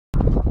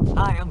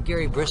Hi, I'm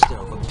Gary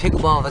Bristow from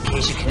Pickleball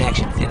Vacation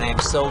Connection, and I am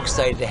so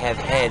excited to have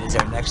Head as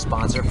our next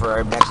sponsor for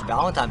our next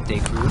Valentine's Day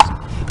cruise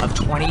of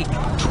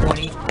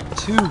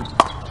 2022.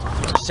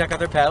 Check out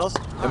their paddles,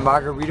 their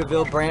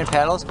Margaritaville brand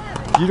paddles.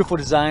 Beautiful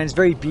designs,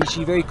 very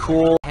beachy, very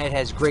cool. Head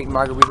has great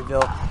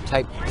Margaritaville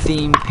type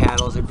themed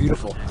paddles, they're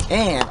beautiful.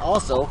 And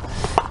also,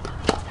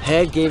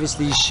 Head gave us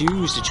these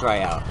shoes to try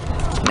out.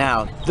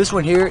 Now, this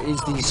one here is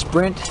the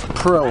Sprint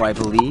Pro, I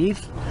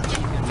believe.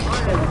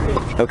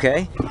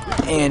 Okay,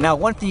 and now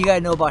one thing you gotta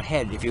know about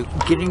Head, if you're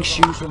getting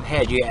shoes from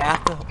Head, you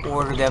have to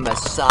order them a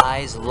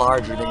size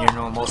larger than your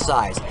normal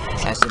size.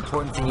 That's an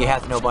important thing you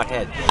have to know about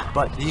Head.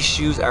 But these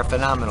shoes are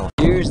phenomenal.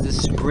 Here's the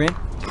Sprint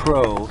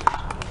Pro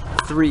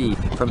 3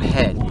 from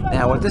Head.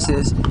 Now what this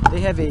is,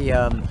 they have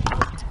a,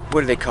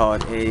 what do they call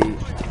it,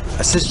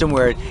 a system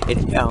where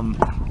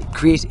it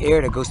creates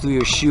air that goes through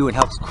your shoe and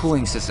helps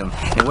cooling system.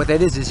 And what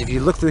that is if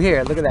you look through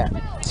here, look at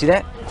that, see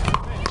that?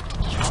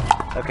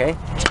 Okay,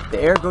 the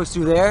air goes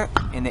through there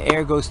and the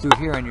air goes through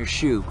here on your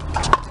shoe,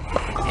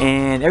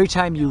 and every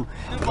time you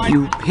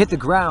hit the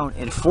ground,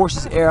 it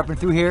forces air up and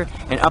through here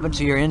and up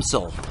into your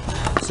insole,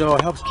 so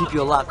it helps keep you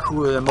a lot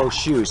cooler than most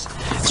shoes.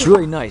 It's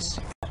really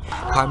nice.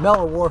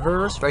 Carmela wore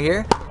hers right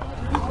here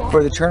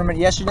for the tournament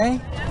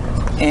yesterday,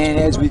 and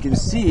as we can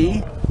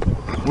see,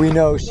 we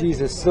know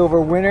she's a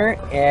silver winner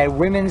at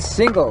women's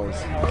singles.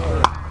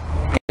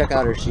 Check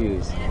out her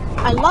shoes.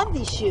 I love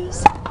these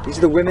shoes. These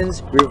are the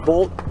women's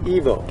Revolt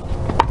Evo.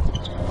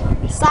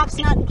 Socks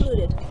not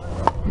included.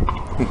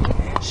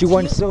 She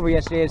won silver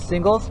yesterday at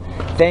singles.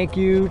 Thank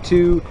you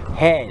to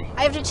Head.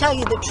 I have to tell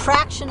you, the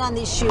traction on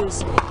these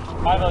shoes,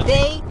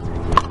 they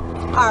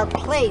are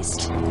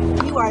placed.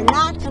 You are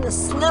not going to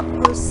slip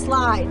or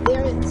slide.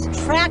 There is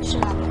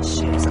traction on these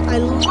shoes. I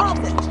love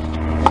it.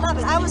 I love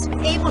it. I was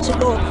able to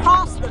go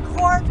across the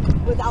court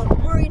without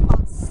worrying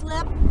about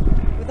slip,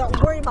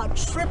 without worrying about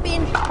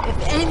tripping.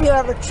 If any of you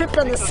ever tripped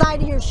on the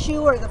side of your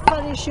shoe or the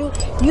front of your shoe,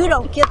 you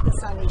don't get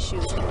this on these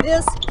shoes.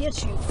 This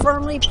gets you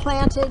firmly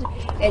planted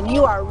and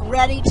you are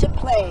ready to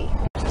play.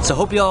 So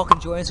hope you all can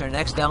join us on our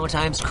next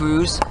Valentine's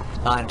cruise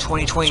in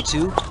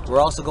 2022. We're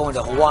also going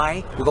to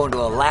Hawaii, we're going to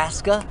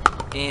Alaska,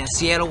 and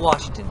Seattle,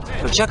 Washington.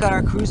 So check out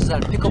our cruises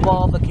on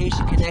Pickleball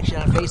Vacation Connection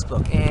on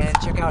Facebook, and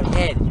check out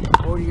Head.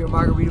 Order your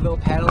Margaritaville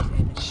paddles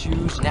and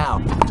shoes now.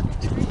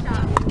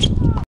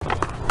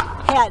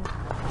 Head,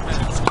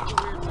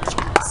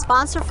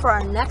 sponsor for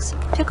our next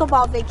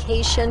Pickleball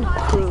Vacation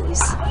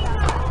cruise.